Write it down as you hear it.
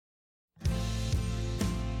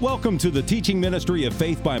Welcome to the teaching ministry of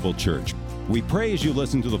Faith Bible Church. We pray as you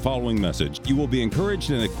listen to the following message, you will be encouraged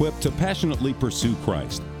and equipped to passionately pursue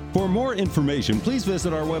Christ. For more information, please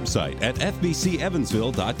visit our website at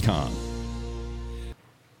fbcevansville.com.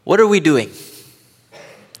 What are we doing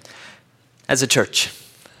as a church?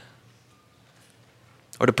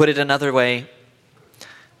 Or to put it another way,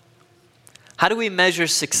 how do we measure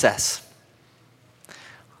success?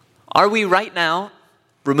 Are we right now,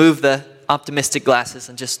 remove the optimistic glasses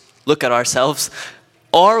and just look at ourselves,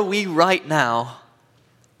 are we right now,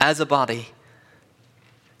 as a body,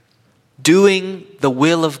 doing the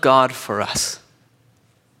will of God for us?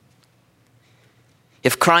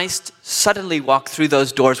 If Christ suddenly walked through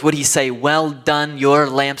those doors, would he say, "Well done, your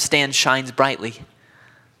lampstand shines brightly"?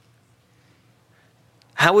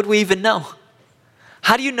 How would we even know?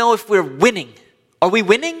 How do you know if we're winning? Are we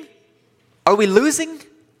winning? Are we losing?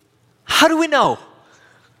 How do we know?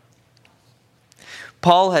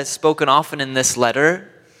 Paul has spoken often in this letter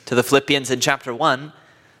to the Philippians in chapter 1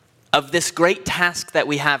 of this great task that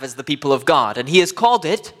we have as the people of God. And he has called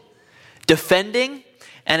it defending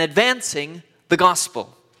and advancing the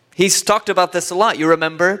gospel. He's talked about this a lot. You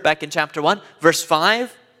remember back in chapter 1, verse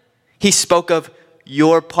 5, he spoke of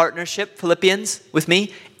your partnership, Philippians, with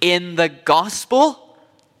me in the gospel.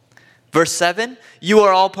 Verse 7, you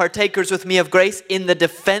are all partakers with me of grace in the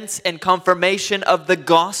defense and confirmation of the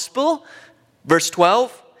gospel. Verse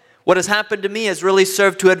 12, what has happened to me has really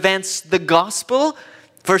served to advance the gospel.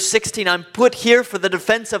 Verse 16, I'm put here for the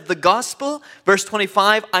defense of the gospel. Verse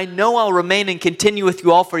 25, I know I'll remain and continue with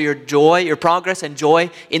you all for your joy, your progress and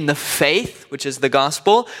joy in the faith, which is the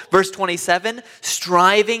gospel. Verse 27,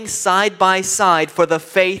 striving side by side for the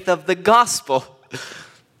faith of the gospel.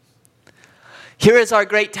 Here is our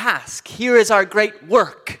great task. Here is our great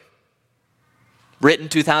work. Written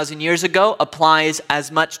 2,000 years ago, applies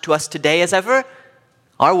as much to us today as ever.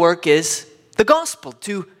 Our work is the gospel,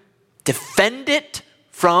 to defend it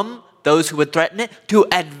from those who would threaten it, to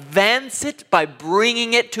advance it by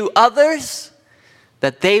bringing it to others,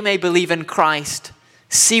 that they may believe in Christ,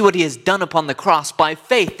 see what he has done upon the cross by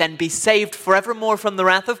faith, and be saved forevermore from the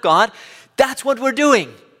wrath of God. That's what we're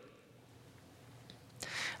doing.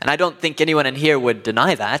 And I don't think anyone in here would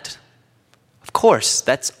deny that. Of course,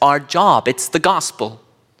 that's our job. It's the gospel.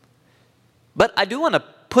 But I do want to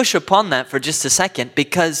push upon that for just a second,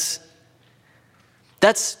 because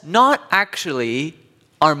that's not actually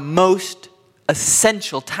our most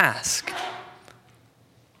essential task.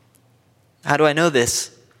 How do I know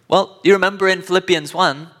this? Well, you remember in Philippians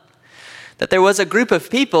 1 that there was a group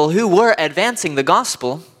of people who were advancing the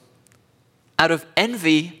gospel out of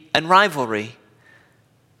envy and rivalry.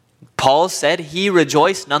 Paul said he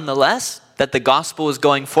rejoiced nonetheless that the gospel was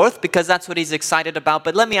going forth, because that's what he's excited about.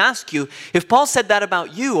 But let me ask you, if Paul said that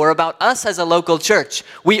about you or about us as a local church,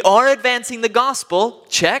 we are advancing the gospel,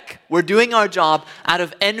 check, we're doing our job out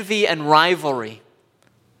of envy and rivalry.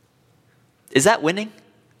 Is that winning?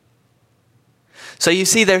 So you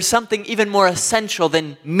see, there's something even more essential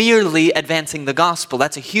than merely advancing the gospel.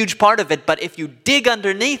 That's a huge part of it, but if you dig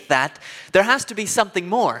underneath that, there has to be something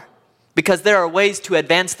more. Because there are ways to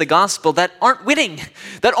advance the gospel that aren't winning,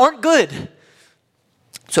 that aren't good.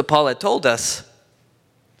 So Paul had told us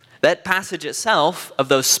that passage itself of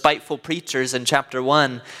those spiteful preachers in chapter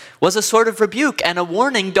 1 was a sort of rebuke and a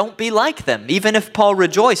warning, don't be like them. Even if Paul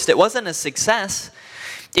rejoiced, it wasn't a success.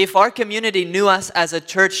 If our community knew us as a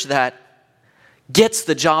church that gets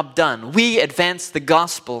the job done, we advance the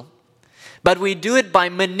gospel, but we do it by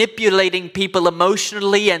manipulating people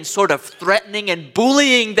emotionally and sort of threatening and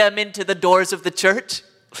bullying them into the doors of the church.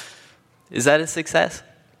 Is that a success?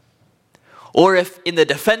 Or if in the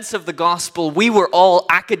defense of the gospel, we were all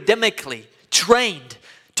academically trained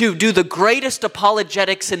to do the greatest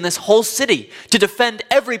apologetics in this whole city, to defend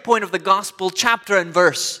every point of the gospel, chapter and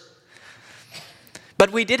verse.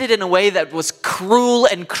 But we did it in a way that was cruel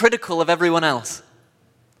and critical of everyone else.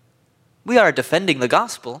 We are defending the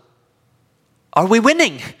gospel. Are we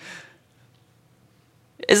winning?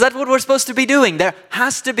 Is that what we're supposed to be doing? There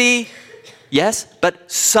has to be, yes, but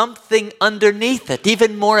something underneath it,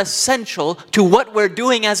 even more essential to what we're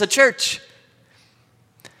doing as a church.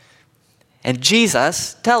 And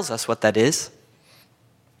Jesus tells us what that is.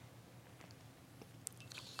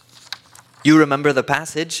 You remember the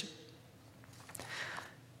passage?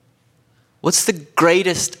 What's the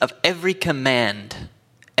greatest of every command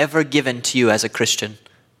ever given to you as a Christian?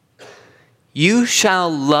 You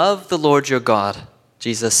shall love the Lord your God,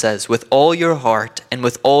 Jesus says, with all your heart and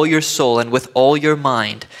with all your soul and with all your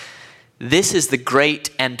mind. This is the great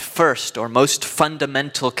and first or most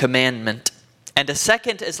fundamental commandment. And a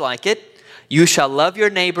second is like it. You shall love your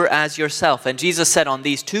neighbor as yourself. And Jesus said on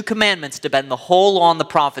these two commandments depend the whole law and the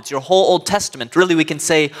prophets, your whole Old Testament. Really, we can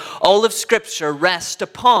say all of Scripture rests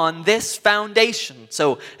upon this foundation.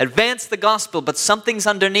 So advance the gospel, but something's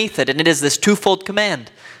underneath it, and it is this twofold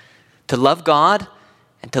command. To love God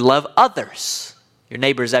and to love others. Your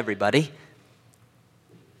neighbor's everybody.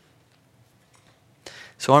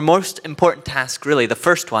 So our most important task, really, the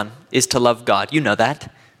first one, is to love God. You know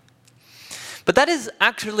that. But that is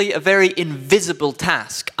actually a very invisible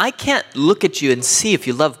task. I can't look at you and see if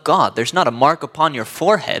you love God. There's not a mark upon your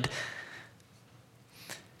forehead.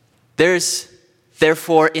 There's,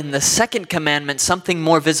 therefore, in the second commandment, something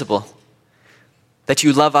more visible. That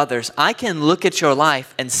you love others. I can look at your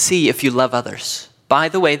life and see if you love others by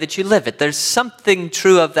the way that you live it. There's something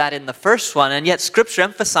true of that in the first one, and yet Scripture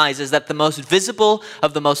emphasizes that the most visible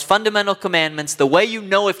of the most fundamental commandments, the way you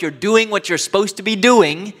know if you're doing what you're supposed to be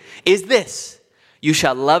doing, is this. You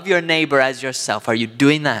shall love your neighbor as yourself. Are you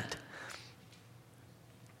doing that?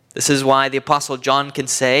 This is why the Apostle John can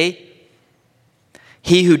say,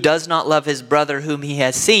 he who does not love his brother whom he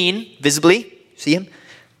has seen, visibly, see him,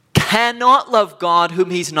 cannot love God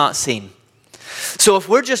whom he's not seen. So if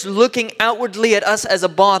we're just looking outwardly at us as a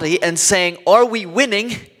body and saying, are we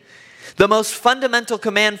winning? The most fundamental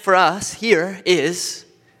command for us here is,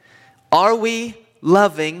 are we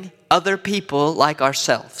loving other people like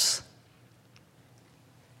ourselves?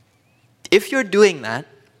 If you're doing that,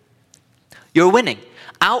 you're winning.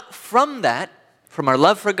 Out from that, from our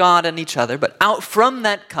love for God and each other, but out from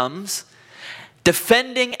that comes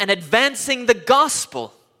defending and advancing the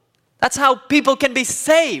gospel. That's how people can be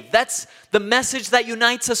saved. That's the message that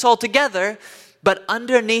unites us all together. But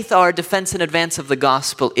underneath our defense and advance of the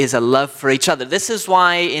gospel is a love for each other. This is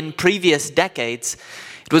why in previous decades,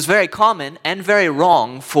 it was very common and very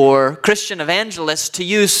wrong for Christian evangelists to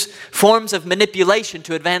use forms of manipulation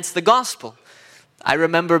to advance the gospel. I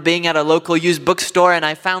remember being at a local used bookstore and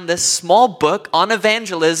I found this small book on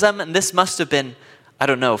evangelism, and this must have been, I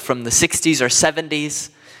don't know, from the 60s or 70s.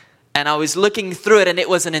 And I was looking through it, and it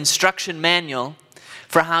was an instruction manual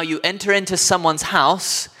for how you enter into someone's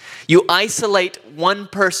house. You isolate one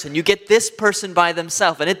person. You get this person by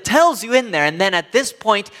themselves. And it tells you in there. And then at this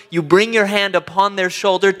point, you bring your hand upon their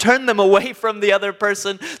shoulder, turn them away from the other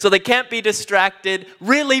person so they can't be distracted,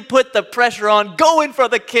 really put the pressure on, go in for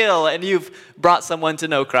the kill, and you've brought someone to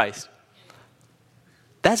know Christ.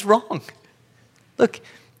 That's wrong. Look.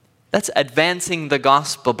 That's advancing the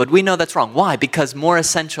gospel, but we know that's wrong. Why? Because more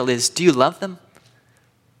essential is, do you love them?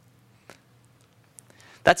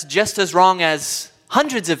 That's just as wrong as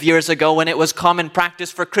hundreds of years ago when it was common practice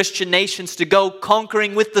for Christian nations to go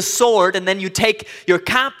conquering with the sword, and then you take your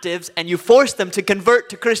captives and you force them to convert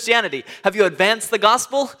to Christianity. Have you advanced the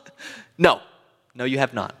gospel? No. No, you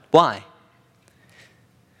have not. Why?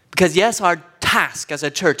 Because yes, our task as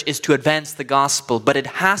a church is to advance the gospel, but it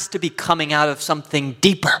has to be coming out of something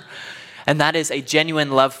deeper. And that is a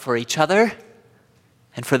genuine love for each other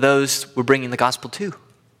and for those we're bringing the gospel to.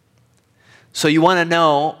 So you want to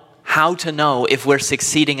know how to know if we're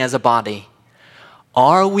succeeding as a body.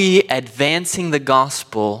 Are we advancing the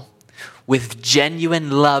gospel with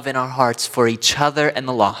genuine love in our hearts for each other and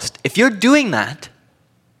the lost? If you're doing that,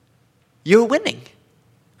 you're winning.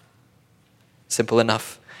 Simple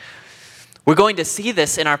enough. We're going to see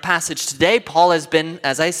this in our passage today. Paul has been,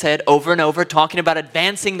 as I said, over and over talking about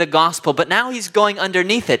advancing the gospel, but now he's going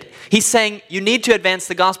underneath it. He's saying you need to advance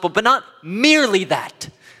the gospel, but not merely that.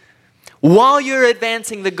 While you're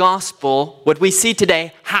advancing the gospel, what we see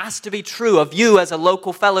today has to be true of you as a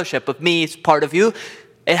local fellowship, of me as part of you.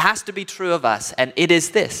 It has to be true of us, and it is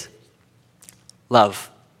this: love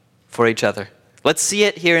for each other. Let's see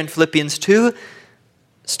it here in Philippians 2,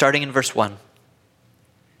 starting in verse 1.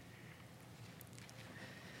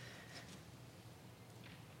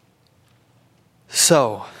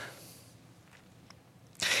 So,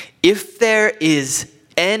 if there is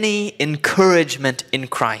any encouragement in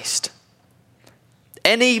Christ,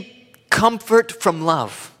 any comfort from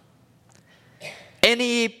love,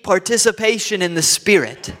 any participation in the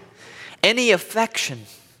Spirit, any affection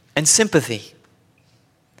and sympathy,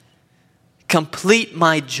 complete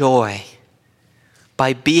my joy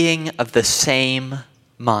by being of the same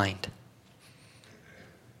mind,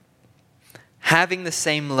 having the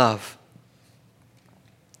same love,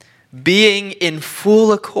 being in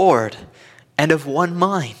full accord and of one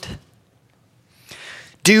mind.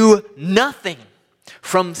 Do nothing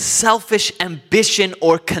from selfish ambition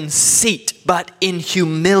or conceit, but in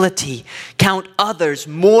humility count others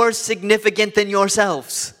more significant than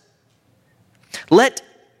yourselves. Let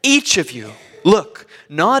each of you look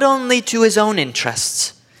not only to his own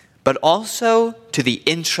interests, but also to the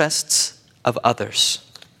interests of others.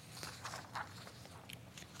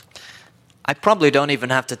 I probably don't even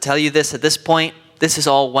have to tell you this at this point. This is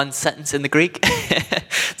all one sentence in the Greek.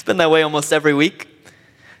 It's been that way almost every week.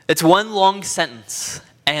 It's one long sentence,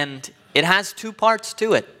 and it has two parts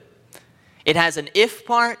to it. It has an if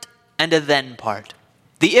part and a then part.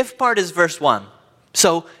 The if part is verse 1.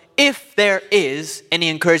 So, if there is any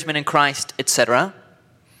encouragement in Christ, etc.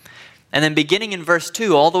 And then beginning in verse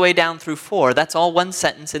 2 all the way down through 4, that's all one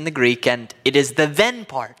sentence in the Greek, and it is the then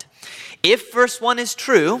part. If verse 1 is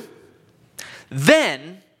true,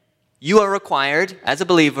 then you are required as a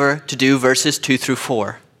believer to do verses 2 through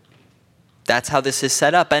 4. That's how this is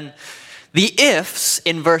set up. And the ifs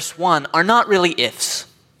in verse 1 are not really ifs.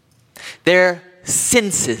 They're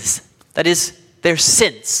sinces. That is, they're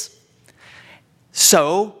since.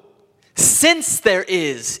 So, since there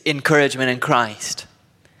is encouragement in Christ,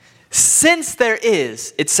 since there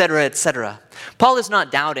is, etc., etc. Paul is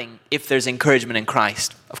not doubting if there's encouragement in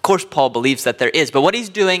Christ. Of course, Paul believes that there is. But what he's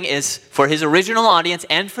doing is, for his original audience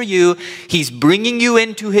and for you, he's bringing you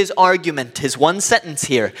into his argument, his one sentence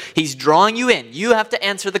here. He's drawing you in. You have to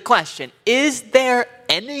answer the question, is there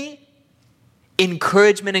any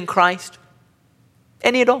encouragement in Christ?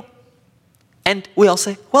 Any at all? And we all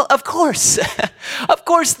say, well, of course. Of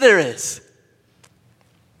course there is.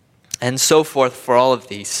 And so forth for all of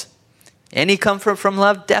these. Any comfort from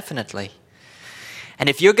love? Definitely. And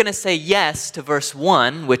if you're going to say yes to verse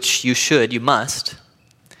 1, which you should, you must,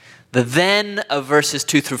 the then of verses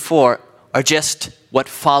 2 through 4 are just what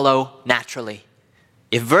follow naturally.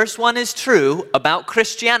 If verse 1 is true about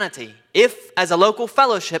Christianity, if as a local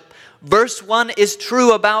fellowship, verse 1 is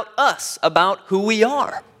true about us, about who we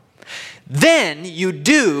are, then you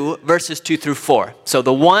do verses 2 through 4. So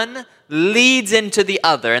the one leads into the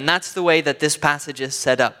other, and that's the way that this passage is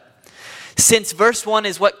set up. Since verse 1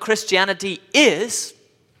 is what Christianity is,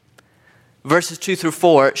 verses 2 through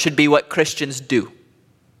 4 should be what Christians do.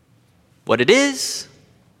 What it is,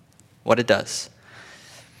 what it does.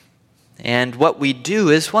 And what we do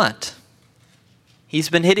is what? He's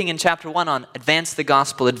been hitting in chapter 1 on advance the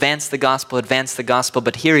gospel, advance the gospel, advance the gospel.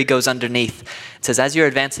 But here he goes underneath. It says, as you're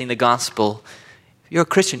advancing the gospel, if you're a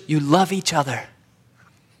Christian, you love each other.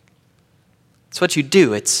 It's what you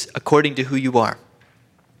do. It's according to who you are.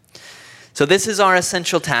 So this is our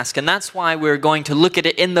essential task, and that's why we're going to look at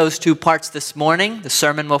it in those two parts this morning. The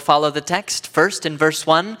sermon will follow the text. First, in verse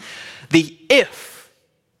 1, the if.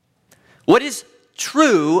 What is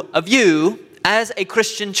true of you as a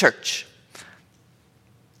Christian church?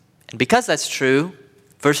 And because that's true,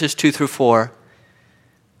 verses 2 through 4,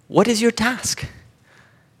 what is your task?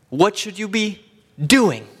 What should you be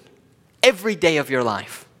doing every day of your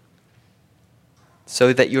life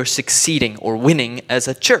so that you're succeeding or winning as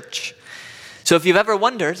a church? So if you've ever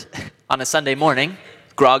wondered on a Sunday morning,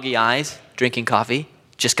 groggy eyes, drinking coffee,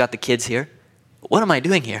 just got the kids here, what am I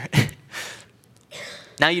doing here?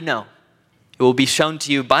 Now you know. It will be shown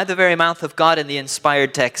to you by the very mouth of God in the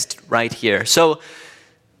inspired text right here. So,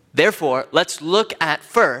 therefore, let's look at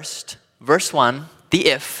first, verse 1, the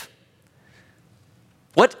if.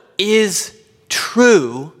 What is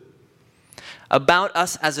true about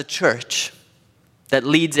us as a church that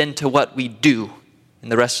leads into what we do in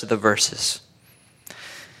the rest of the verses?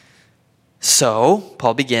 So,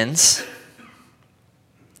 Paul begins,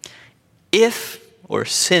 if or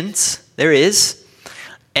since there is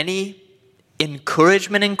any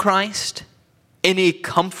encouragement in Christ, any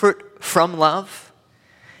comfort from love,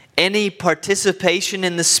 any participation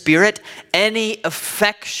in the Spirit, any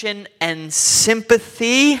affection and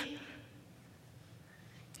sympathy,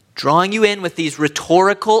 drawing you in with these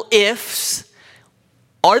rhetorical ifs.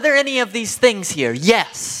 Are there any of these things here?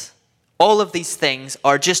 Yes. All of these things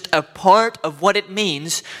are just a part of what it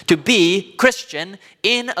means to be Christian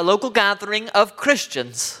in a local gathering of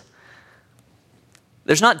Christians.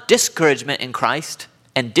 There's not discouragement in Christ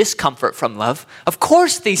and discomfort from love. Of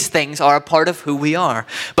course these things are a part of who we are.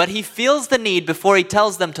 But he feels the need, before he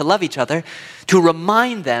tells them to love each other, to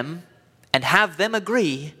remind them and have them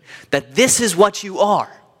agree that this is what you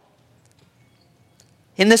are.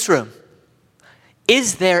 In this room,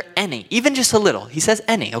 is there any, even just a little, he says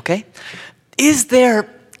any, okay? Is there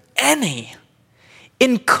any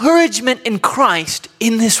encouragement in Christ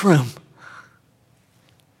in this room?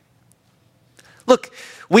 Look,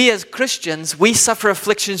 we as Christians, we suffer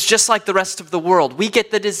afflictions just like the rest of the world. We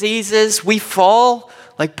get the diseases, we fall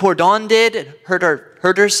like poor Dawn did and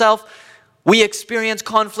hurt herself. We experience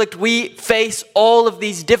conflict, we face all of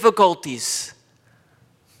these difficulties.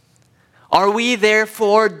 Are we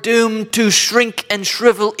therefore doomed to shrink and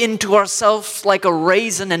shrivel into ourselves like a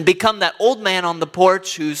raisin and become that old man on the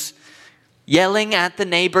porch who's yelling at the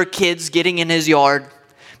neighbor kids getting in his yard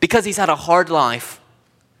because he's had a hard life.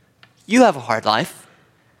 You have a hard life.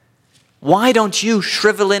 Why don't you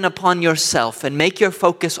shrivel in upon yourself and make your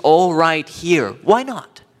focus all right here? Why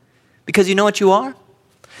not? Because you know what you are?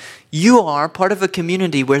 You are part of a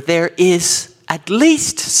community where there is at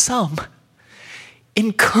least some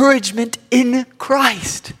encouragement in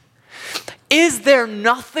Christ. Is there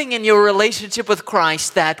nothing in your relationship with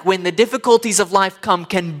Christ that when the difficulties of life come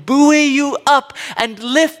can buoy you up and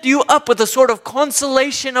lift you up with a sort of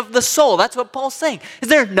consolation of the soul? That's what Paul's saying. Is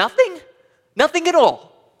there nothing? Nothing at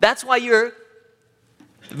all. That's why you're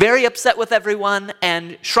very upset with everyone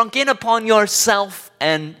and shrunk in upon yourself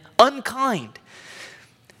and unkind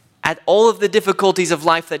at all of the difficulties of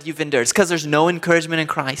life that you've endured. It's because there's no encouragement in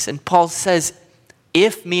Christ. And Paul says,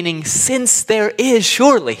 if, meaning since there is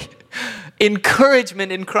surely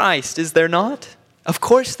encouragement in Christ, is there not? Of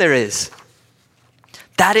course there is.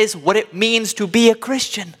 That is what it means to be a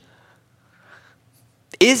Christian.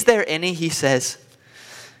 Is there any, he says,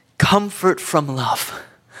 comfort from love?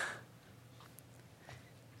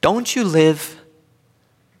 Don't you live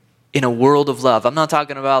in a world of love? I'm not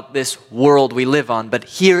talking about this world we live on, but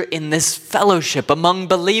here in this fellowship among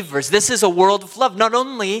believers, this is a world of love. Not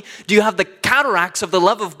only do you have the cataracts of the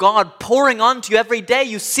love of God pouring onto you every day,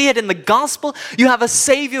 you see it in the gospel. You have a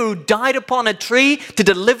Savior who died upon a tree to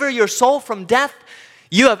deliver your soul from death.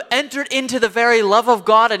 You have entered into the very love of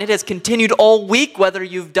God, and it has continued all week, whether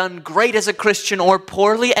you've done great as a Christian or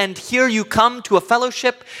poorly. And here you come to a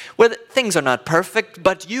fellowship where things are not perfect,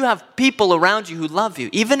 but you have people around you who love you.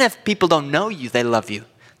 Even if people don't know you, they love you.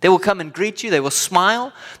 They will come and greet you. They will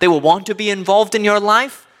smile. They will want to be involved in your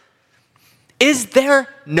life. Is there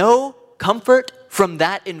no comfort from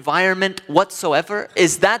that environment whatsoever?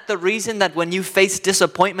 Is that the reason that when you face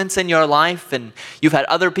disappointments in your life and you've had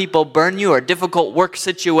other people burn you or a difficult work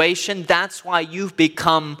situation, that's why you've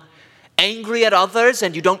become angry at others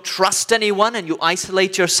and you don't trust anyone and you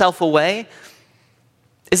isolate yourself away?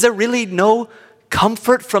 Is there really no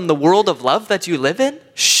comfort from the world of love that you live in?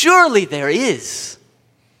 Surely there is.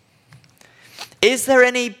 Is there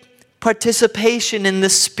any participation in the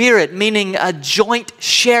Spirit, meaning a joint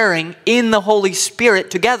sharing in the Holy Spirit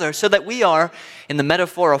together, so that we are, in the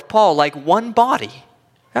metaphor of Paul, like one body?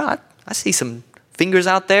 Yeah, I see some fingers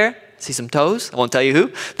out there. I see some toes. I won't tell you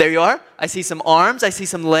who. There you are. I see some arms. I see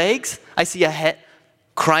some legs. I see a head.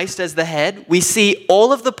 Christ as the head. We see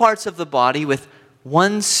all of the parts of the body with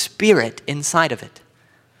one Spirit inside of it.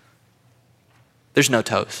 There's no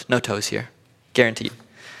toes. No toes here. Guaranteed.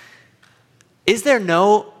 Is there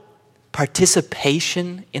no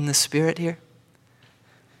participation in the Spirit here?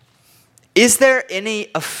 Is there any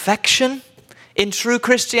affection in true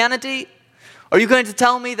Christianity? Are you going to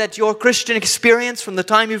tell me that your Christian experience from the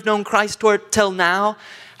time you've known Christ till now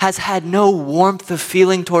has had no warmth of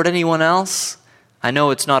feeling toward anyone else? I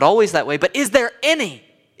know it's not always that way, but is there any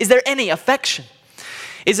affection?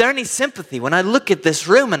 Is there any sympathy? When I look at this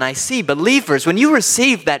room and I see believers, when you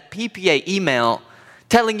receive that PPA email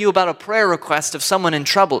telling you about a prayer request of someone in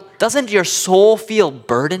trouble, doesn't your soul feel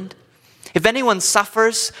burdened? If anyone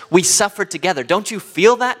suffers, we suffer together. Don't you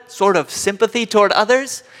feel that sort of sympathy toward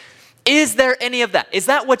others? Is there any of that? Is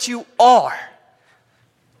that what you are?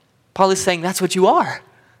 Paul is saying that's what you are.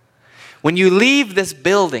 When you leave this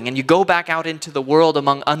building and you go back out into the world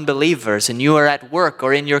among unbelievers and you are at work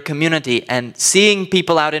or in your community and seeing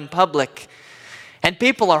people out in public, and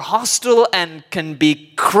people are hostile and can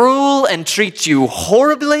be cruel and treat you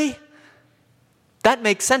horribly, that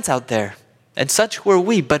makes sense out there. And such were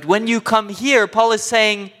we. But when you come here, Paul is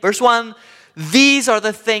saying, verse 1, these are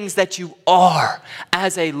the things that you are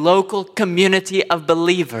as a local community of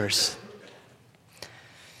believers.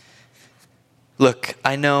 Look,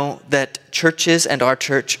 I know that churches and our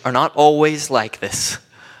church are not always like this.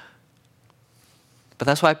 But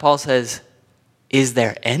that's why Paul says, is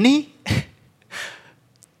there any?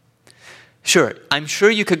 Sure, I'm sure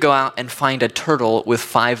you could go out and find a turtle with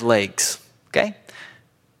 5 legs, okay?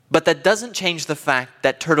 But that doesn't change the fact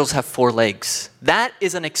that turtles have 4 legs. That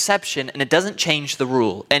is an exception, and it doesn't change the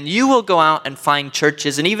rule. And you will go out and find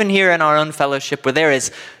churches, and even here in our own fellowship, where there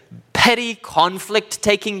is petty conflict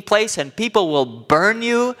taking place, and people will burn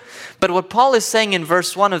you. But what Paul is saying in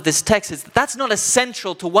verse 1 of this text is that's not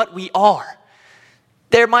essential to what we are.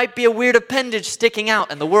 There might be a weird appendage sticking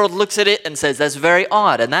out and the world looks at it and says, that's very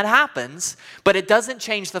odd. And that happens, but it doesn't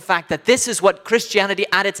change the fact that this is what Christianity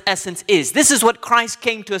at its essence is. This is what Christ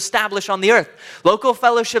came to establish on the earth. Local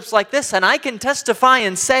fellowships like this, and I can testify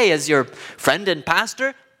and say as your friend and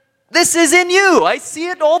pastor, this is in you. I see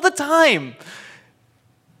it all the time.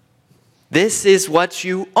 This is what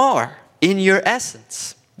you are in your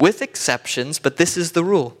essence. with exceptions, but this is the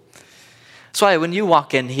rule. That's why when you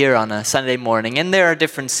walk in here on a Sunday morning, and there are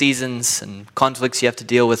different seasons and conflicts you have to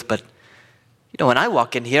deal with, but when I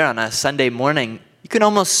walk in here on a Sunday morning, you can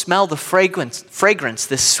almost smell the fragrance,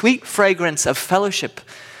 this sweet fragrance of fellowship,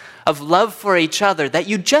 of love for each other that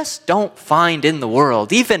you just don't find in the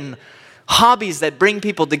world. Even hobbies that bring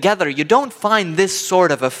people together, you don't find this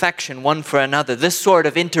sort of affection one for another, this sort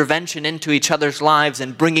of intervention into each other's lives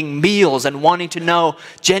and bringing meals and wanting to know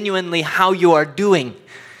genuinely how you are doing.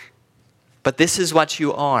 But this is what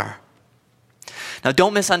you are. Now,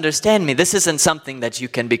 don't misunderstand me. This isn't something that you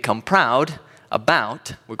can become proud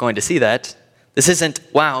about. We're going to see that. This isn't,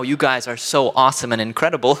 wow, you guys are so awesome and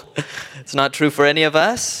incredible. It's not true for any of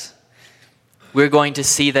us. We're going to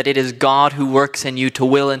see that it is God who works in you to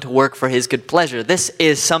will and to work for his good pleasure. This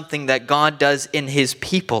is something that God does in his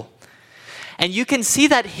people. And you can see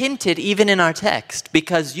that hinted even in our text,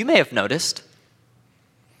 because you may have noticed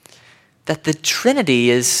that the Trinity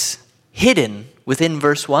is hidden within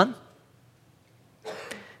verse 1.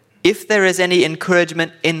 If there is any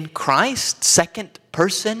encouragement in Christ, second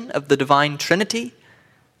person of the divine Trinity,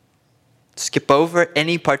 skip over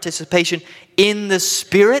any participation in the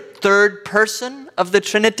Spirit, third person of the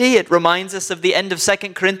Trinity. It reminds us of the end of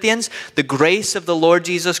 2 Corinthians, the grace of the Lord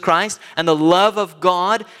Jesus Christ and the love of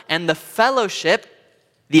God and the fellowship,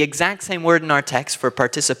 the exact same word in our text for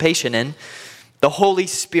participation in, the Holy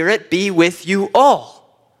Spirit be with you all.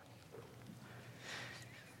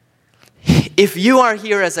 If you are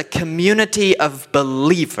here as a community of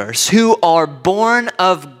believers who are born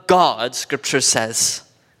of God, Scripture says,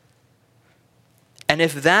 and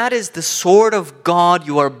if that is the sort of God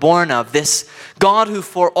you are born of, this God who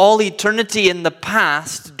for all eternity in the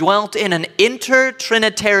past dwelt in an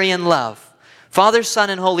inter-Trinitarian love, Father, Son,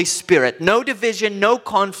 and Holy Spirit, no division, no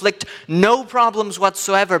conflict, no problems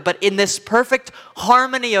whatsoever, but in this perfect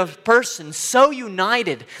harmony of persons, so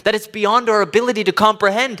united that it's beyond our ability to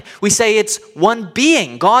comprehend. We say it's one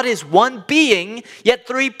being. God is one being, yet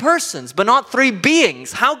three persons, but not three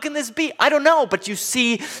beings. How can this be? I don't know, but you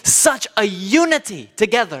see such a unity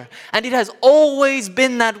together. And it has always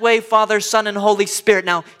been that way, Father, Son, and Holy Spirit.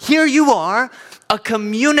 Now, here you are, a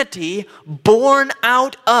community born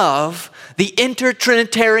out of the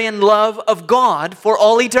inter-Trinitarian love of God for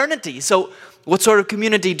all eternity. So what sort of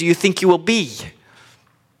community do you think you will be?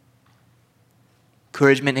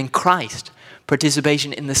 Encouragement in Christ,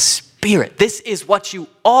 participation in the Spirit. This is what you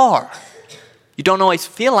are. You don't always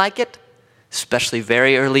feel like it, especially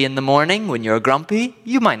very early in the morning when you're grumpy.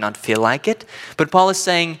 You might not feel like it. But Paul is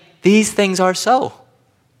saying these things are so.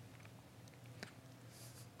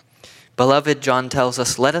 Beloved, John tells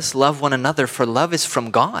us, let us love one another, for love is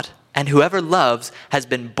from God. And whoever loves has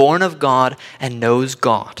been born of God and knows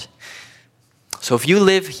God. So if you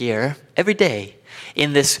live here every day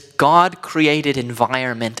in this God-created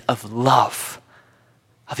environment of love,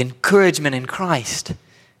 of encouragement in Christ,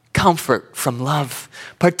 comfort from love,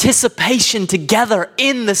 participation together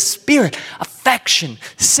in the Spirit, affection,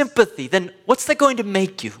 sympathy, then what's that going to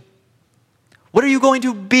make you? What are you going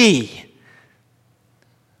to be?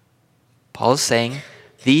 Paul is saying,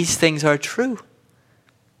 these things are true.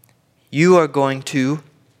 You are going to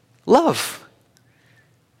love.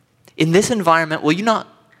 In this environment, will you not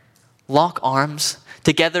lock arms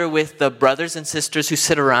together with the brothers and sisters who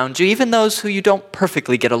sit around you, even those who you don't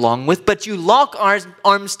perfectly get along with, but you lock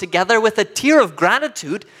arms together with a tear of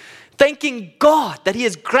gratitude, thanking God that He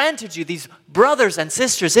has granted you these brothers and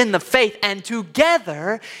sisters in the faith, and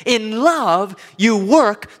together in love you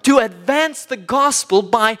work to advance the gospel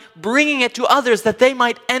by bringing it to others that they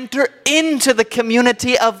might enter into the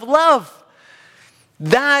community of love.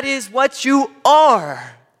 That is what you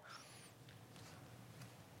are.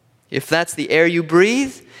 If that's the air you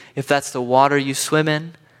breathe, if that's the water you swim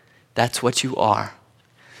in, that's what you are.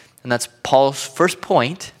 And that's Paul's first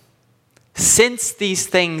point. Since these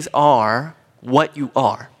things are what you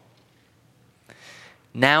are,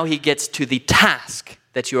 now he gets to the task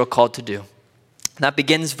that you are called to do. That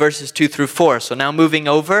begins verses 2 through 4. So now moving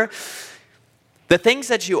over, the things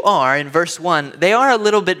that you are in verse 1, they are a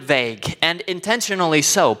little bit vague, and intentionally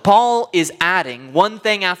so. Paul is adding one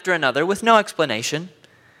thing after another with no explanation,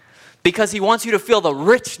 because he wants you to feel the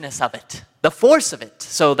richness of it, the force of it.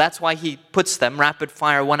 So that's why he puts them rapid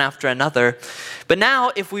fire one after another. But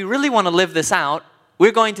now, if we really want to live this out,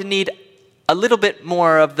 we're going to need a little bit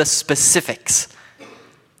more of the specifics.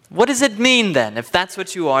 What does it mean then? If that's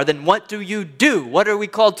what you are, then what do you do? What are we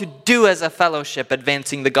called to do as a fellowship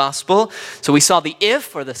advancing the gospel? So we saw the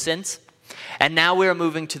if, or the since, and now we're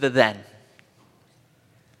moving to the then.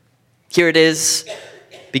 Here it is,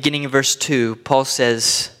 beginning in verse 2. Paul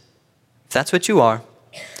says, if that's what you are,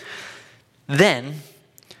 Then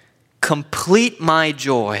complete my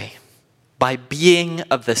joy by being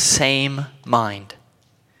of the same mind,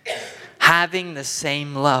 having the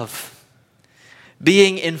same love,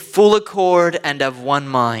 being in full accord and of one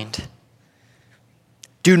mind.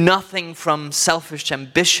 Do nothing from selfish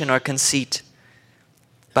ambition or conceit,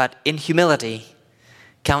 but in humility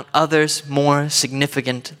count others more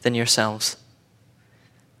significant than yourselves.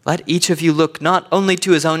 Let each of you look not only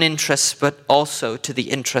to his own interests, but also to the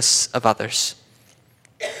interests of others.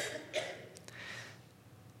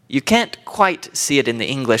 You can't quite see it in the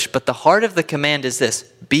English, but the heart of the command is this: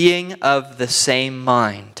 being of the same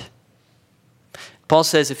mind. Paul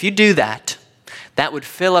says if you do that, that would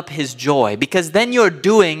fill up his joy, because then you're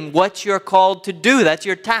doing what you're called to do. That's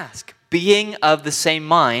your task. Being of the same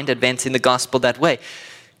mind, advancing the gospel that way.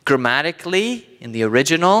 Grammatically, in the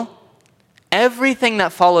original, everything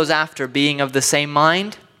that follows after being of the same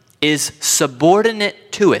mind is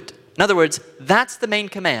subordinate to it. In other words, that's the main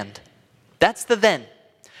command. That's the then.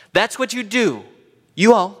 That's what you do.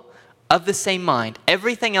 You all of the same mind.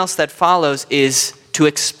 Everything else that follows is to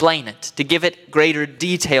explain it, to give it greater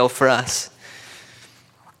detail for us.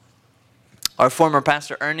 Our former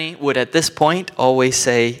pastor Ernie would at this point always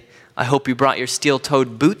say, I hope you brought your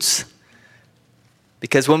steel-toed boots.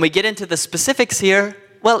 Because when we get into the specifics here,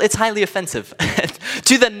 well, it's highly offensive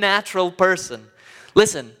to the natural person.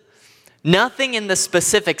 Listen, nothing in the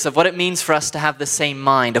specifics of what it means for us to have the same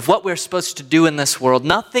mind, of what we're supposed to do in this world,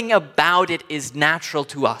 nothing about it is natural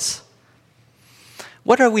to us.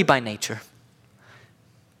 What are we by nature?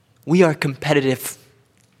 We are competitive.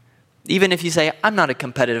 Even if you say, I'm not a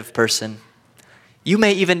competitive person, you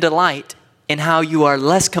may even delight in how you are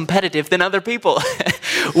less competitive than other people.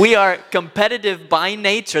 We are competitive by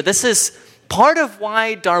nature. This is part of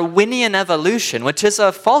why Darwinian evolution, which is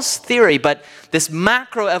a false theory, but this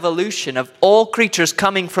macroevolution of all creatures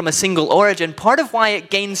coming from a single origin, part of why it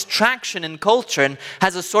gains traction in culture and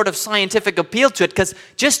has a sort of scientific appeal to it, because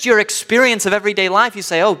just your experience of everyday life, you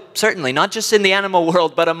say, oh, certainly, not just in the animal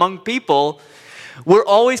world, but among people, we're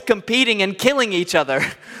always competing and killing each other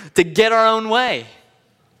to get our own way.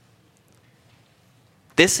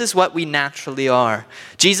 This is what we naturally are.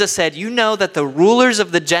 Jesus said, you know that the rulers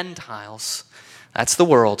of the Gentiles, that's the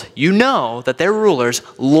world, you know that their rulers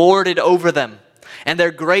lord it over them, and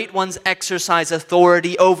their great ones exercise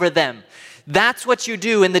authority over them. That's what you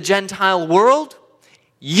do in the Gentile world.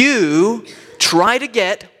 You try to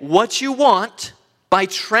get what you want by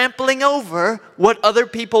trampling over what other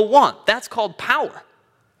people want. That's called power.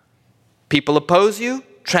 People oppose you,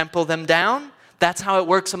 trample them down. That's how it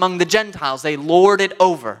works among the Gentiles. They lord it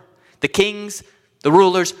over. The kings, the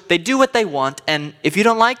rulers, they do what they want, and if you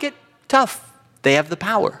don't like it, tough. They have the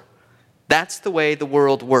power. That's the way the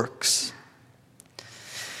world works.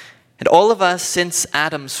 And all of us, since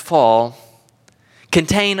Adam's fall,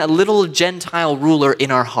 contain a little Gentile ruler in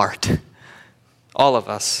our heart. All of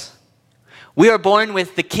us. We are born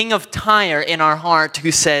with the king of Tyre in our heart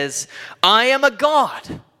who says, I am a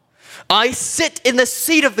god. I sit in the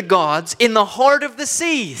seat of the gods in the heart of the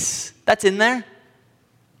seas. That's in there.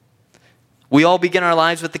 We all begin our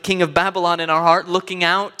lives with the king of Babylon in our heart, looking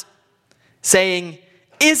out, saying,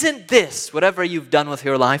 isn't this, whatever you've done with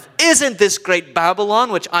your life, isn't this great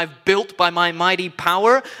Babylon, which I've built by my mighty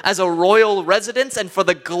power as a royal residence and for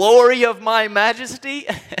the glory of my majesty?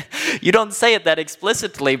 You don't say it that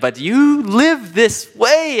explicitly, but you live this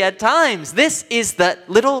way at times. This is that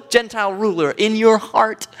little Gentile ruler in your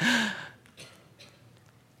heart.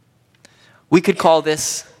 We could call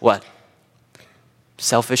this, what?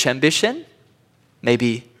 Selfish ambition?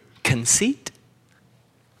 Maybe conceit?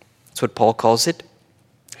 That's what Paul calls it.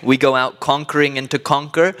 We go out conquering and to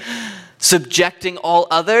conquer, subjecting all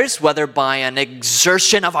others, whether by an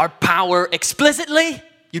exertion of our power explicitly,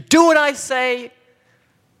 you do what I say,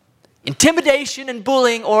 intimidation and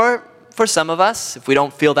bullying, or for some of us, if we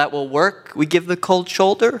don't feel that will work, we give the cold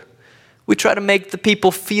shoulder. We try to make the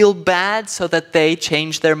people feel bad so that they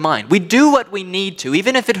change their mind. We do what we need to,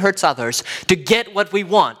 even if it hurts others, to get what we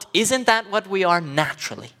want. Isn't that what we are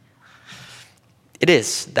naturally? It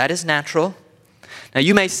is. That is natural. Now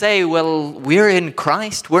you may say, well, we're in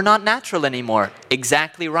Christ. We're not natural anymore.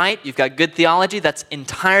 Exactly right. You've got good theology. That's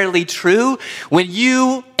entirely true. When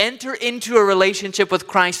you enter into a relationship with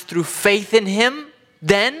Christ through faith in Him,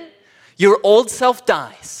 then your old self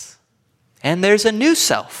dies. And there's a new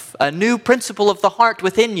self, a new principle of the heart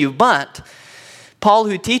within you. But Paul,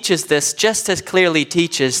 who teaches this, just as clearly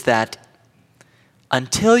teaches that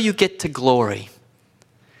until you get to glory,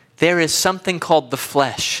 there is something called the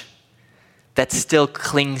flesh that still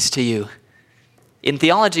clings to you. In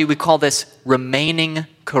theology, we call this remaining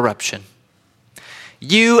corruption.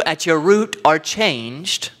 You at your root are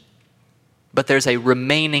changed, but there's a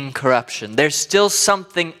remaining corruption. There's still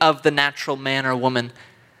something of the natural man or woman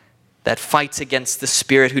that fights against the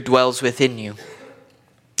Spirit who dwells within you.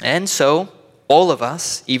 And so, all of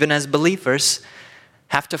us, even as believers,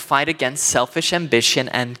 have to fight against selfish ambition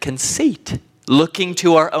and conceit, looking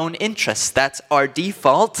to our own interests. That's our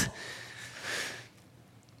default.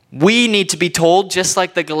 We need to be told, just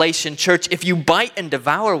like the Galatian church, if you bite and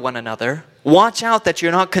devour one another, watch out that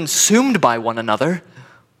you're not consumed by one another.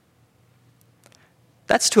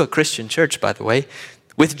 That's to a Christian church, by the way.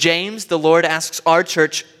 With James, the Lord asks our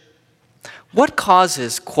church, what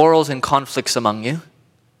causes quarrels and conflicts among you?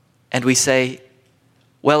 And we say,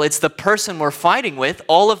 well, it's the person we're fighting with,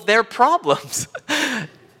 all of their problems.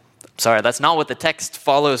 Sorry, that's not what the text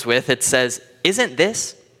follows with. It says, isn't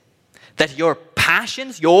this that your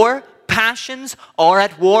passions are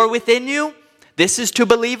at war within you? This is to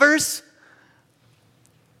believers.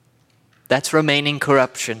 That's remaining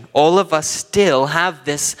corruption. All of us still have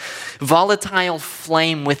this volatile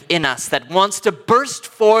flame within us that wants to burst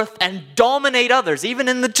forth and dominate others, even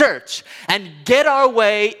in the church, and get our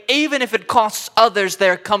way, even if it costs others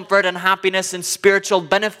their comfort and happiness and spiritual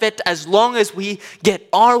benefit, as long as we get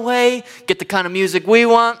our way, get the kind of music we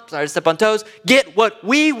want, sorry to step on toes, get what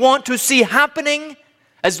we want to see happening,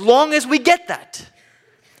 as long as we get that.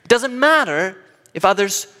 It doesn't matter if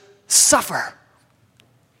others suffer.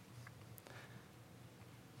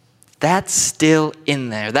 That's still in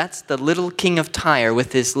there. That's the little king of Tyre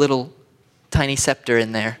with his little tiny scepter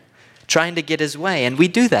in there, trying to get his way. And we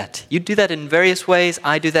do that. You do that in various ways.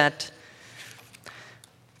 I do that.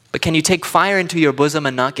 But can you take fire into your bosom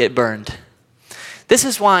and not get burned? This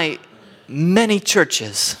is why many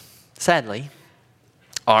churches, sadly,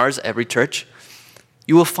 ours, every church,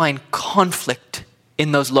 you will find conflict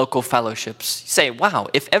in those local fellowships. You say, wow,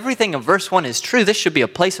 if everything in verse 1 is true, this should be a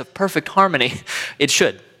place of perfect harmony. It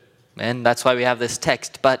should. And that's why we have this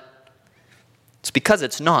text. But it's because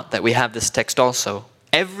it's not that we have this text also.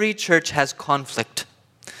 Every church has conflict.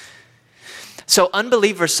 So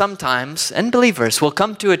unbelievers sometimes, and believers, will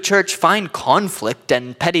come to a church, find conflict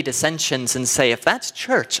and petty dissensions and say, if that's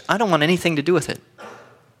church, I don't want anything to do with it.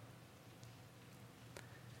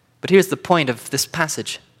 But here's the point of this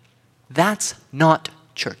passage. That's not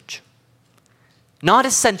church. Not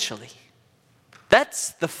essentially.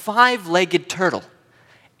 That's the five-legged turtle.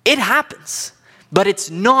 It happens, but it's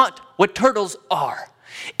not what turtles are.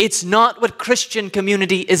 It's not what Christian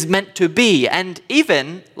community is meant to be. And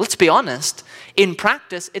even, let's be honest, in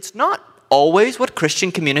practice, it's not always what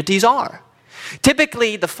Christian communities are.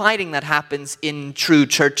 Typically, the fighting that happens in true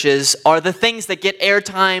churches are the things that get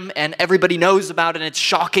airtime and everybody knows about and it's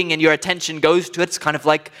shocking and your attention goes to it. It's kind of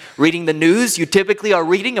like reading the news. You typically are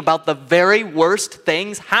reading about the very worst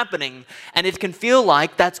things happening. And it can feel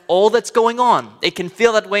like that's all that's going on. It can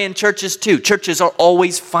feel that way in churches too. Churches are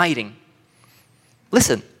always fighting.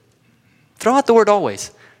 Listen, throw out the word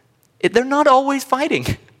always. They're not always fighting.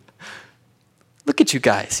 Look at you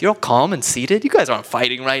guys. You're all calm and seated. You guys aren't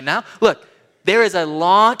fighting right now. Look. There is a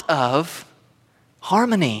lot of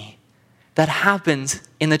harmony that happens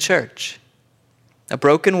in the church. A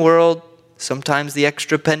broken world, sometimes the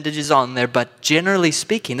extra appendage is on there, but generally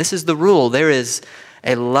speaking, this is the rule. There is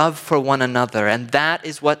a love for one another, and that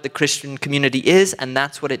is what the Christian community is, and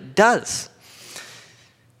that's what it does.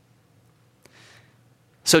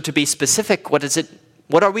 So to be specific,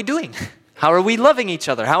 what are we doing? How are we loving each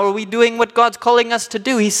other? How are we doing what God's calling us to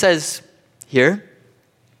do? He says here,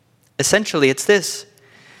 essentially, it's this.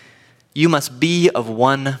 You must be of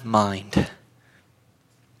one mind.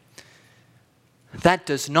 That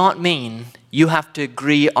does not mean you have to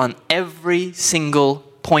agree on every single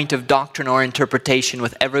point of doctrine or interpretation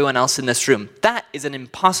with everyone else in this room. That is an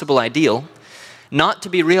impossible ideal, not to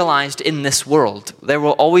be realized in this world. There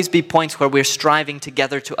will always be points where we're striving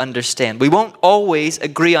together to understand. We won't always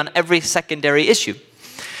agree on every secondary issue.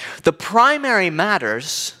 The primary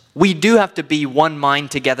matters, we do have to be one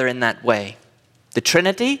mind together in that way. The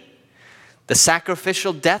Trinity, the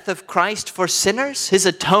sacrificial death of Christ for sinners, his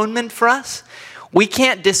atonement for us, we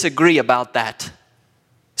can't disagree about that.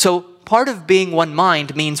 So part of being one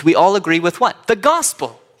mind means we all agree with what? The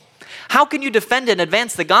gospel. How can you defend and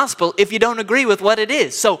advance the gospel if you don't agree with what it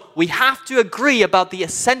is? So we have to agree about the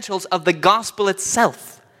essentials of the gospel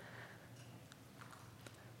itself.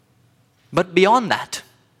 But beyond that,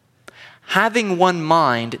 having one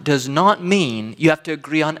mind does not mean you have to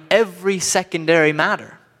agree on every secondary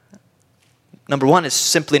matter. Number one, it's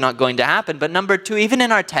simply not going to happen. But number two, even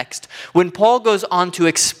in our text, when Paul goes on to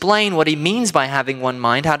explain what he means by having one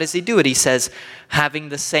mind, how does he do it? He says, having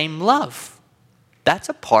the same love. That's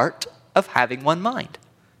a part of having one mind.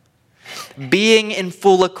 Being in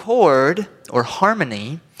full accord or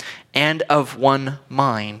harmony and of one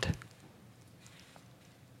mind.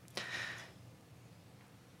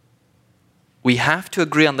 We have to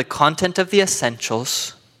agree on the content of the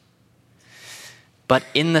essentials, but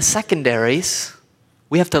in the secondaries,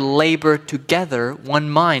 we have to labor together one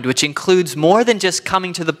mind, which includes more than just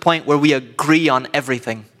coming to the point where we agree on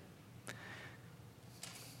everything.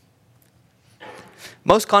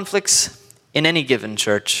 Most conflicts in any given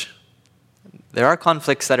church, there are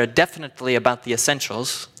conflicts that are definitely about the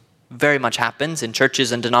essentials, very much happens in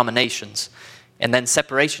churches and denominations, and then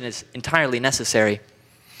separation is entirely necessary.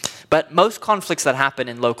 But most conflicts that happen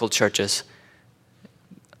in local churches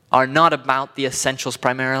are not about the essentials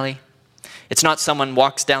primarily. It's not someone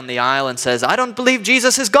walks down the aisle and says, "I don't believe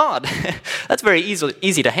Jesus is God." That's very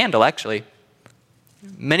easy to handle, actually.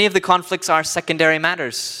 Many of the conflicts are secondary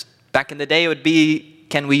matters. Back in the day, it would be,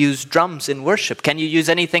 can we use drums in worship? Can you use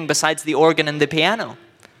anything besides the organ and the piano?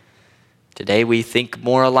 Today, we think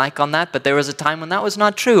more alike on that, but there was a time when that was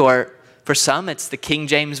not true. Or for some, it's the King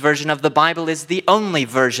James Version of the Bible is the only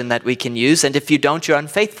version that we can use, and if you don't, you're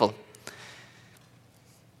unfaithful.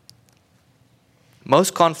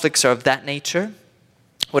 Most conflicts are of that nature.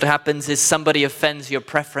 What happens is somebody offends your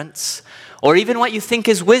preference, or even what you think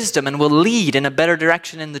is wisdom and will lead in a better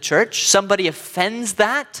direction in the church. Somebody offends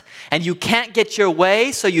that, and you can't get your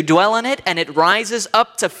way, so you dwell on it, and it rises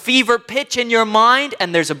up to fever pitch in your mind,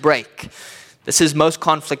 and there's a break. This is most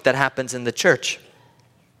conflict that happens in the church.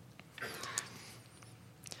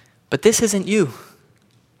 But this isn't you.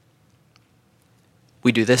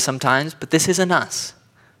 We do this sometimes, but this isn't us.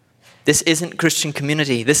 This isn't Christian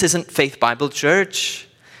community. This isn't Faith Bible Church.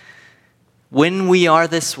 When we are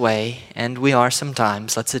this way, and we are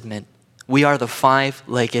sometimes, let's admit, we are the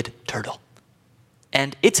five-legged turtle.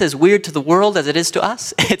 And it's as weird to the world as it is to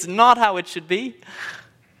us. It's not how it should be.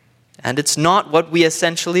 And it's not what we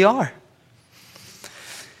essentially are.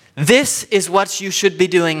 This is what you should be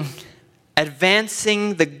doing.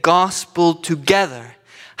 Advancing the gospel together.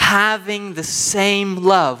 Having the same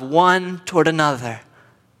love one toward another.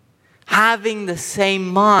 Having the same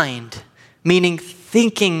mind, meaning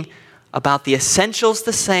thinking about the essentials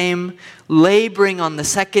the same, laboring on the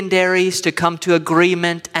secondaries to come to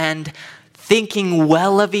agreement, and thinking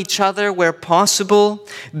well of each other where possible,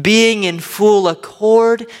 being in full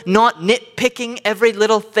accord, not nitpicking every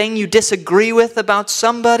little thing you disagree with about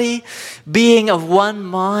somebody, being of one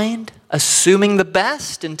mind, assuming the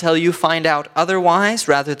best until you find out otherwise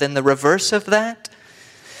rather than the reverse of that.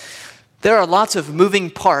 There are lots of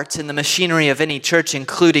moving parts in the machinery of any church,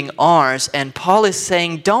 including ours, and Paul is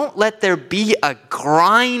saying, don't let there be a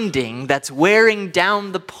grinding that's wearing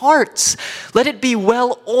down the parts. Let it be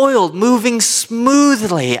well-oiled, moving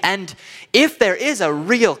smoothly, and if there is a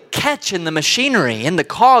real catch in the machinery, in the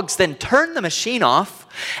cogs, then turn the machine off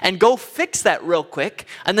and go fix that real quick,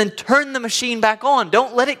 and then turn the machine back on.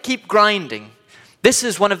 Don't let it keep grinding. This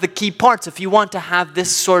is one of the key parts if you want to have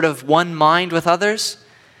this sort of one mind with others.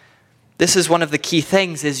 This is one of the key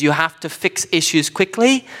things, is you have to fix issues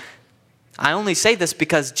quickly. I only say this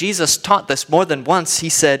because Jesus taught this more than once. He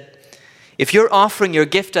said, if you're offering your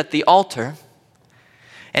gift at the altar,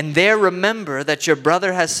 and there remember that your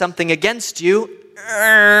brother has something against you,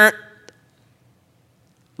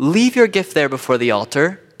 leave your gift there before the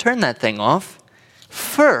altar, turn that thing off.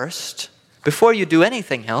 First, before you do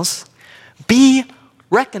anything else, be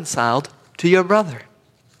reconciled to your brother.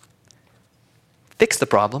 Fix the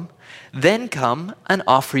problem. Then come and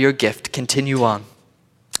offer your gift. Continue on.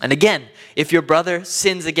 And again, if your brother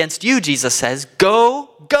sins against you, Jesus says, go.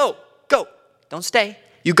 Don't stay.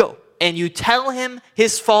 You go. And you tell him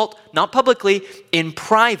his fault, not publicly, in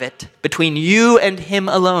private, between you and him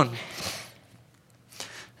alone.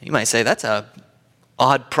 You might say, that's an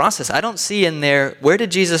odd process. I don't see in there, where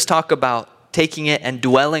did Jesus talk about taking it and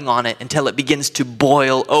dwelling on it until it begins to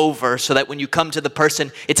boil over so that when you come to the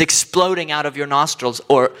person, it's exploding out of your nostrils?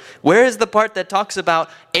 Or where is the part that talks about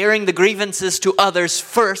airing the grievances to others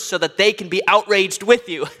first so that they can be outraged with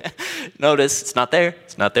you? Notice, it's not there.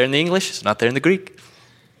 It's not there in the English. It's not there in the Greek.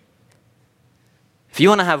 If you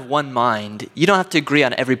want to have one mind, you don't have to agree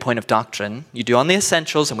on every point of doctrine. You do on the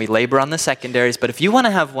essentials and we labor on the secondaries. But if you want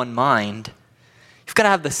to have one mind, you've got to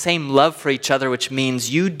have the same love for each other, which means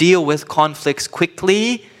you deal with conflicts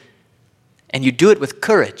quickly and you do it with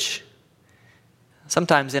courage.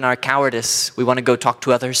 Sometimes in our cowardice, we want to go talk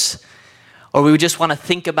to others, or we just want to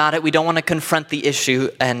think about it. We don't want to confront the issue.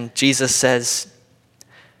 And Jesus says,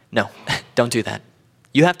 no, don't do that.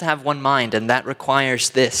 You have to have one mind, and that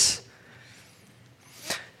requires this.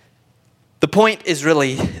 The point is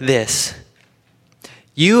really this.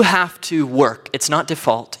 You have to work, it's not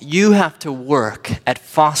default, you have to work at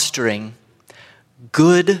fostering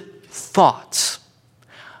good thoughts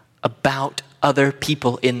about other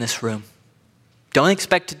people in this room. Don't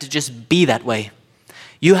expect it to just be that way.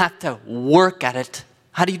 You have to work at it.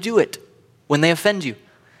 How do you do it when they offend you?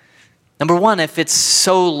 Number one, if it's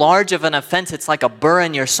so large of an offense, it's like a burr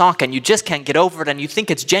in your sock and you just can't get over it and you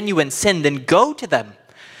think it's genuine sin, then go to them.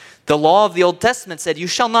 The law of the Old Testament said, you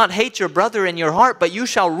shall not hate your brother in your heart, but you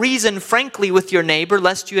shall reason frankly with your neighbor,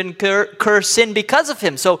 lest you incur sin because of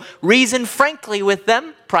him. So reason frankly with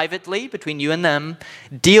them, privately, between you and them.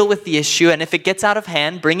 Deal with the issue, and if it gets out of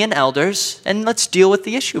hand, bring in elders, and let's deal with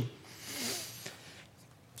the issue.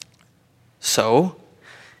 So,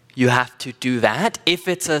 you have to do that. If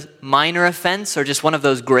it's a minor offense or just one of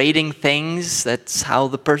those grading things, that's how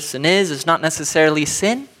the person is, it's not necessarily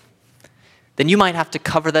sin, then you might have to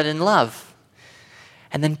cover that in love.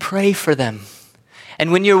 And then pray for them.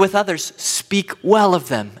 And when you're with others, speak well of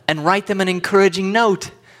them and write them an encouraging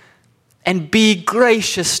note. And be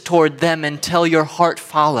gracious toward them until your heart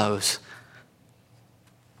follows.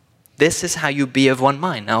 This is how you be of one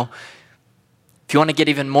mind. Now, if you want to get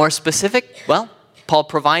even more specific, well, Paul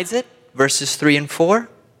provides it, verses 3 and 4.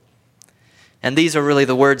 And these are really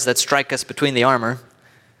the words that strike us between the armor.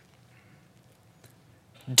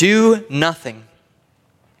 Do nothing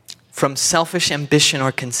from selfish ambition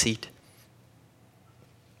or conceit,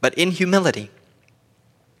 but in humility,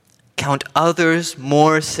 count others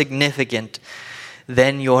more significant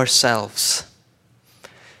than yourselves.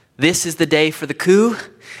 This is the day for the coup.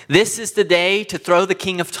 This is the day to throw the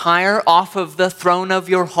king of Tyre off of the throne of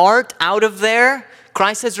your heart, out of there.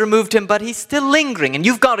 Christ has removed him, but he's still lingering, and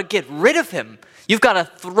you've got to get rid of him. You've got to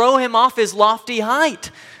throw him off his lofty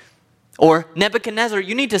height. Or Nebuchadnezzar,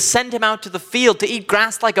 you need to send him out to the field to eat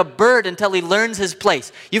grass like a bird until he learns his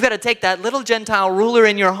place. You've got to take that little Gentile ruler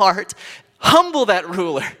in your heart, humble that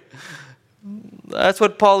ruler. That's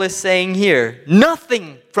what Paul is saying here.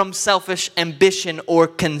 Nothing from selfish ambition or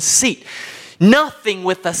conceit. Nothing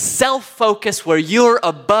with a self-focus where you're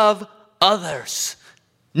above others.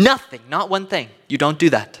 Nothing, not one thing. You don't do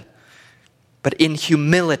that. But in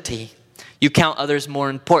humility, you count others more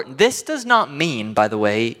important. This does not mean, by the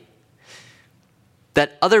way,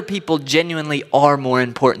 that other people genuinely are more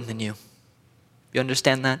important than you. You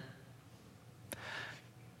understand that?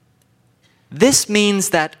 This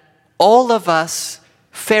means that all of us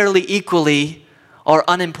fairly equally are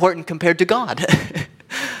unimportant compared to God.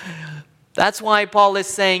 That's why Paul is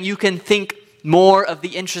saying you can think more of the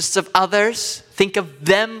interests of others. Think of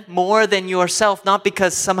them more than yourself, not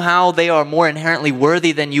because somehow they are more inherently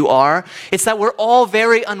worthy than you are. It's that we're all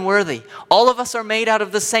very unworthy. All of us are made out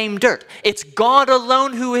of the same dirt. It's God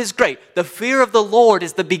alone who is great. The fear of the Lord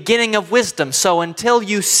is the beginning of wisdom. So until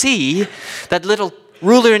you see, that little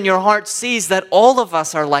ruler in your heart sees that all of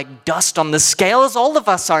us are like dust on the scales. All of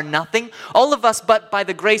us are nothing. All of us, but by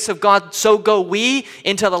the grace of God, so go we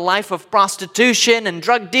into the life of prostitution and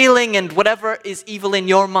drug dealing and whatever is evil in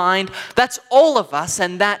your mind. That's all of us,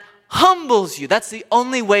 and that humbles you. That's the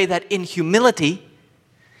only way that in humility,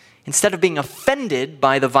 instead of being offended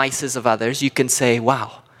by the vices of others, you can say,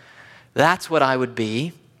 wow, that's what I would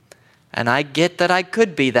be. And I get that I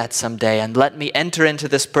could be that someday, and let me enter into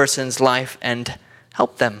this person's life and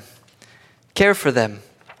help them, care for them.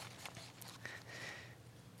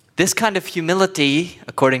 This kind of humility,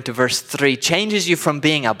 according to verse 3, changes you from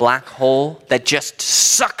being a black hole that just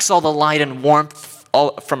sucks all the light and warmth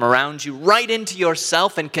from around you right into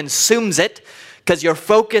yourself and consumes it, because you're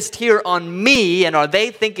focused here on me, and are they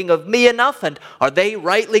thinking of me enough, and are they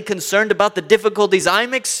rightly concerned about the difficulties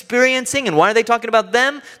I'm experiencing, and why are they talking about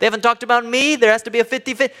them? They haven't talked about me. There has to be a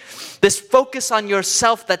 50-50. This focus on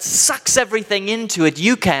yourself that sucks everything into it,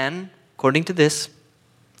 you can, according to this,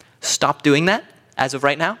 stop doing that as of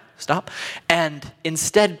right now. Stop. And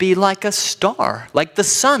instead be like a star, like the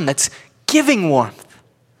sun that's giving warmth.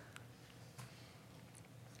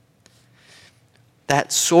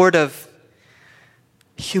 That sort of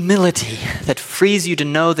humility that frees you to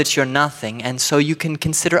know that you're nothing, and so you can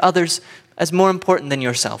consider others as more important than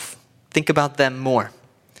yourself. Think about them more.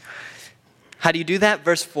 How do you do that?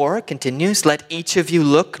 Verse 4 continues, let each of you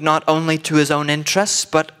look not only to his own interests,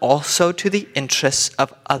 but also to the interests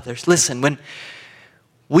of others. Listen, when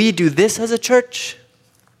we do this as a church,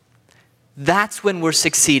 that's when we're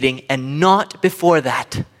succeeding, and not before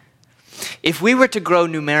that. If we were to grow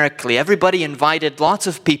numerically, everybody invited lots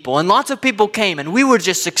of people, and lots of people came, and we were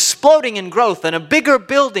just exploding in growth and a bigger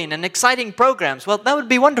building and exciting programs, well, that would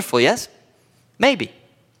be wonderful, yes? Maybe.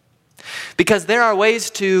 Because there are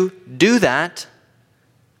ways to do that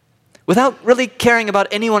without really caring about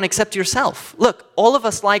anyone except yourself. Look, all of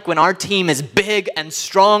us like when our team is big and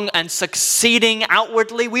strong and succeeding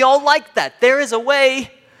outwardly. We all like that. There is a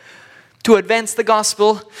way to advance the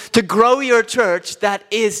gospel, to grow your church that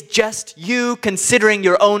is just you considering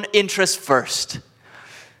your own interests first.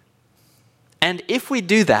 And if we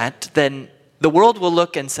do that, then the world will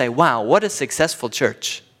look and say, wow, what a successful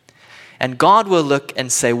church. And God will look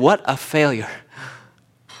and say, what a failure.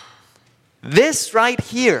 This right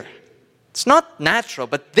here, it's not natural,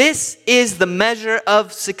 but this is the measure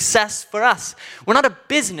of success for us. We're not a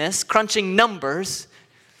business crunching numbers,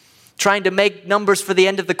 trying to make numbers for the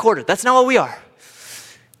end of the quarter. That's not what we are.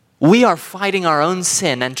 We are fighting our own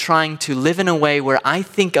sin and trying to live in a way where I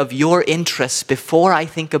think of your interests before I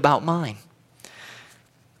think about mine.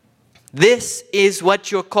 This is what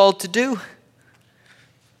you're called to do.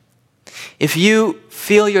 If you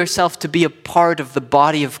feel yourself to be a part of the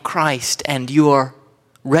body of Christ and you are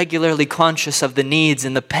regularly conscious of the needs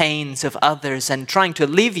and the pains of others and trying to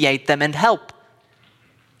alleviate them and help,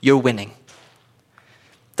 you're winning.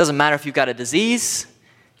 Doesn't matter if you've got a disease,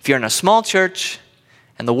 if you're in a small church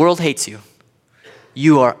and the world hates you,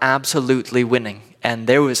 you are absolutely winning. And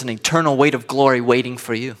there is an eternal weight of glory waiting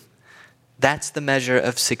for you. That's the measure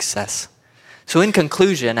of success. So in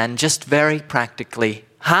conclusion, and just very practically,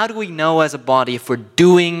 how do we know as a body if we're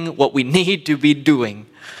doing what we need to be doing?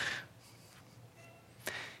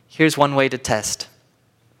 Here's one way to test.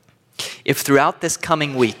 If throughout this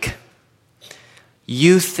coming week,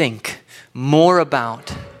 you think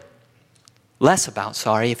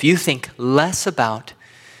if you think less about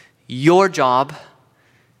your job,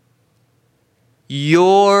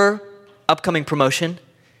 your upcoming promotion,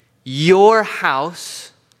 your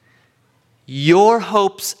house, your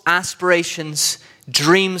hopes, aspirations,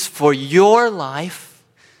 dreams for your life,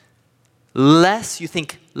 you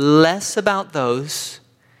think less about those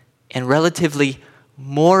and relatively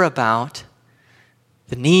more about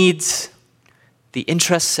the needs, the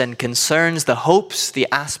interests and concerns, the hopes, the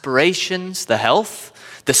aspirations, the health,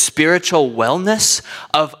 the spiritual wellness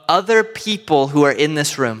of other people who are in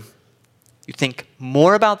this room. You think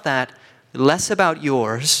more about that, less about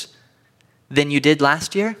yours than you did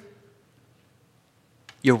last year,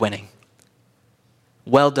 you're winning.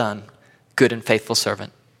 Well done, good and faithful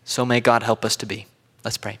servant. So may God help us to be.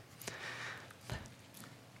 Let's pray.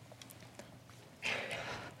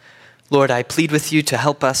 Lord, I plead with you to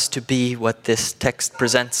help us to be what this text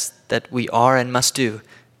presents that we are and must do.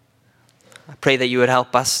 I pray that you would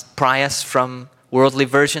help us, pry us from worldly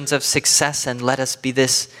versions of success and let us be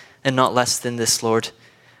this and not less than this, Lord.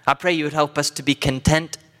 I pray you would help us to be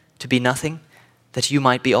content to be nothing, that you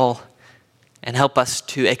might be all, and help us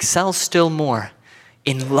to excel still more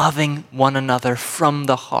in loving one another from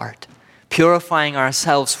the heart, purifying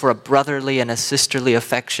ourselves for a brotherly and a sisterly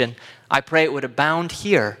affection. I pray it would abound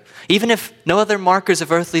here, even if no other markers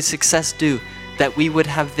of earthly success do, that we would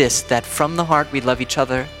have this, that from the heart we love each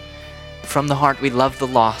other, from the heart we love the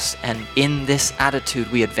lost, and in this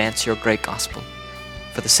attitude we advance your great gospel.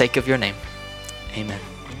 For the sake of your name, amen.